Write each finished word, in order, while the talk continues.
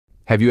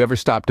Have you ever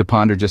stopped to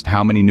ponder just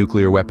how many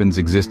nuclear weapons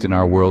exist in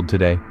our world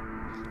today?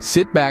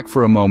 Sit back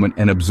for a moment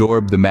and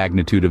absorb the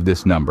magnitude of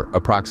this number,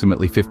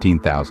 approximately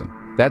 15,000.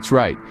 That's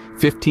right,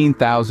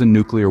 15,000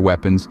 nuclear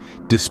weapons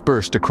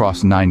dispersed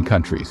across 9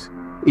 countries,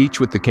 each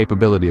with the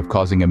capability of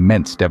causing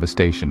immense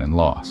devastation and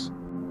loss.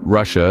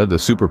 Russia, the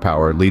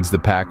superpower, leads the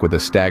pack with a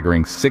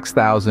staggering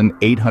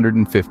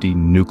 6,850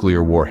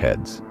 nuclear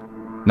warheads.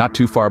 Not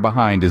too far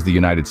behind is the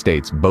United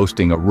States,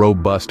 boasting a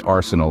robust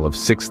arsenal of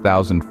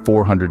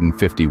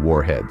 6,450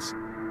 warheads.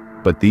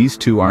 But these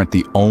two aren't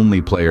the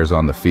only players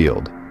on the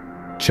field.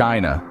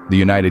 China, the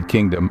United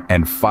Kingdom,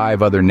 and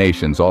 5 other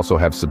nations also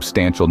have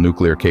substantial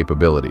nuclear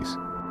capabilities.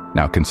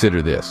 Now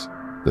consider this.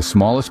 The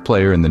smallest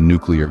player in the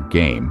nuclear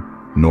game,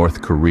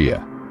 North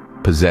Korea,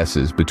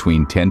 possesses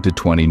between 10 to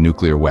 20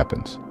 nuclear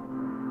weapons.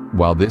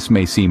 While this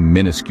may seem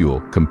minuscule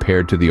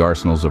compared to the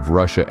arsenals of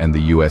Russia and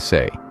the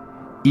USA,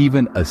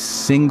 even a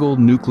single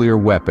nuclear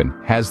weapon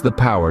has the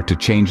power to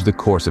change the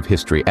course of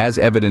history, as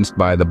evidenced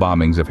by the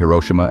bombings of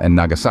Hiroshima and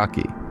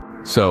Nagasaki.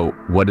 So,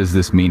 what does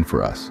this mean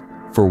for us?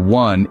 For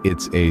one,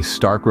 it's a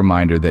stark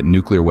reminder that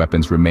nuclear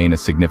weapons remain a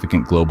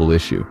significant global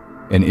issue,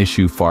 an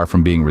issue far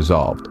from being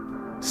resolved.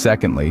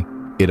 Secondly,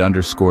 it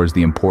underscores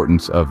the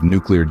importance of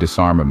nuclear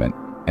disarmament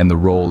and the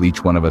role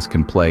each one of us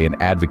can play in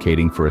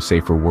advocating for a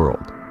safer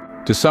world.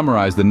 To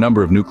summarize, the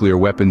number of nuclear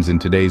weapons in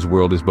today's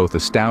world is both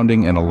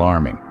astounding and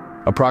alarming.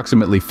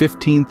 Approximately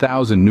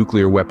 15,000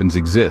 nuclear weapons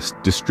exist,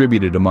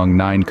 distributed among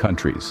 9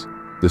 countries.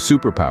 The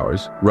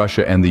superpowers,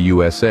 Russia and the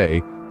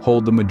USA,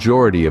 hold the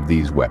majority of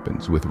these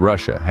weapons, with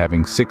Russia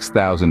having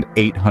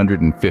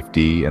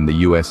 6,850 and the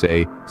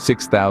USA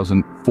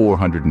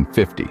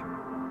 6,450.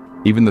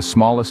 Even the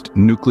smallest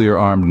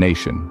nuclear-armed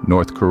nation,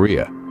 North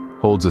Korea,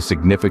 holds a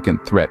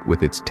significant threat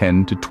with its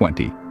 10 to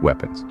 20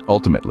 weapons.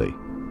 Ultimately,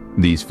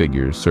 these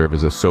figures serve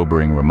as a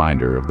sobering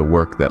reminder of the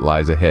work that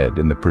lies ahead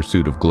in the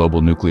pursuit of global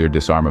nuclear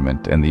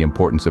disarmament and the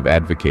importance of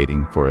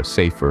advocating for a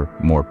safer,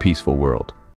 more peaceful world.